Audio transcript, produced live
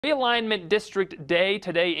Realignment District Day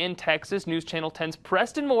today in Texas. News Channel 10's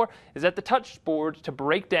Preston Moore is at the touchboard to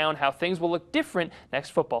break down how things will look different next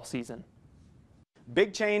football season.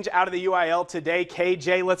 Big change out of the UIL today,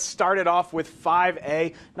 KJ. Let's start it off with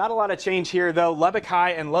 5A. Not a lot of change here, though. Lubbock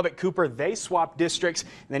High and Lubbock Cooper, they swapped districts.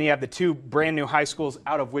 And then you have the two brand new high schools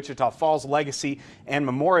out of Wichita Falls, Legacy and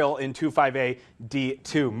Memorial in 2-5A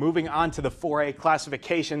D2. Moving on to the 4A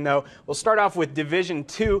classification, though, we'll start off with Division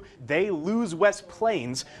 2. They lose West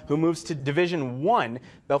Plains, who moves to Division 1.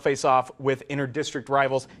 They'll face off with inter-district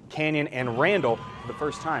rivals Canyon and Randall for the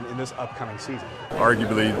first time in this upcoming season.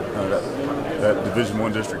 Arguably, that Division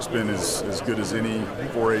 1 district's been as good as any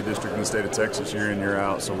 4A district in the state of Texas year in, year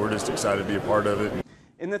out, so we're just excited to be a part of it.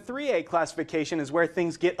 In the 3A classification is where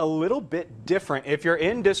things get a little bit different. If you're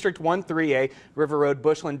in District 1 3A, River Road,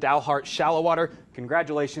 Bushland, Dalhart, Shallowater,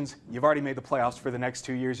 congratulations, you've already made the playoffs for the next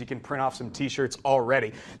 2 years. You can print off some t-shirts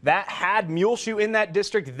already. That had Muleshoe in that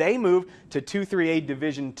district. They moved to 2-3A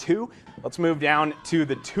Division 2. Let's move down to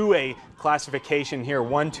the 2A classification here.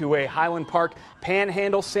 1-2A Highland Park,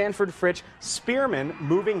 Panhandle, Sanford Fritch, Spearman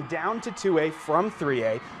moving down to 2A from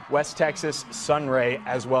 3A. West Texas, Sunray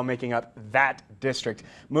as well making up that district.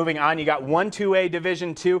 Moving on, you got 1-2A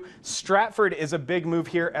Division 2. Stratford is a big move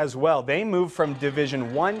here as well. They move from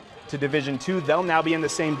Division 1 to Division 2. They'll now be in the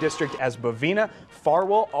same district as Bovina.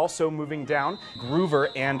 Farwell also moving down, Groover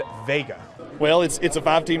and Vega. Well, it's a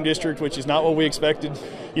 5-team district, which is not what we expected.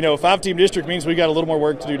 You know, a 5-team district means we got a little more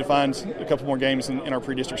work to do to find a couple more games in our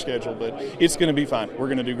pre-district schedule, but it's going to be fine. We're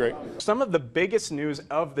going to do great. Some of the biggest news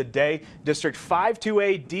of the day, District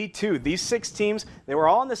 5-2A D2. These 6 teams, they were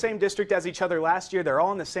all in the same district as each other last year. They're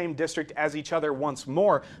all in the same district as each other once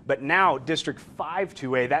more, but now District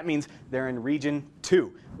 5-2A, that means they're in Region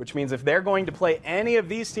 2. Which means if they're going to play any of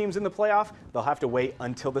these teams in the playoff, they'll have to wait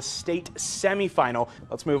until the state semifinal.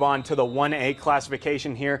 Let's move on to the 1A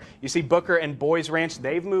classification here. You see Booker and Boys Ranch,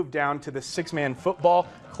 they've moved down to the 6-man football.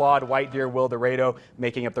 Claude, White Deer, Will Dorado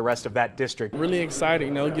making up the rest of that district. Really exciting,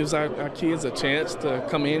 you know, it gives our kids a chance to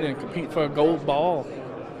come in and compete for a gold ball.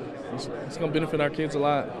 It's going to benefit our kids a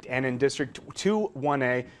lot. And in District 2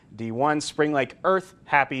 1A D1, Spring Lake, Earth,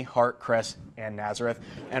 Happy, Hart, Cress, and Nazareth.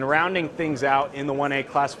 And rounding things out in the 1A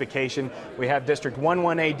classification, we have District 1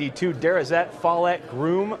 1A D2, Derazette, Follette,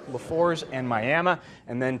 Groom, LaForge, and Miami.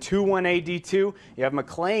 And then 2 1A D2, you have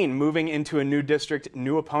McLean moving into a new district,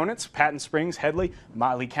 new opponents, Patton Springs, Headley,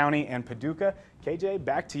 Motley County, and Paducah. KJ,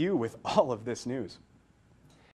 back to you with all of this news.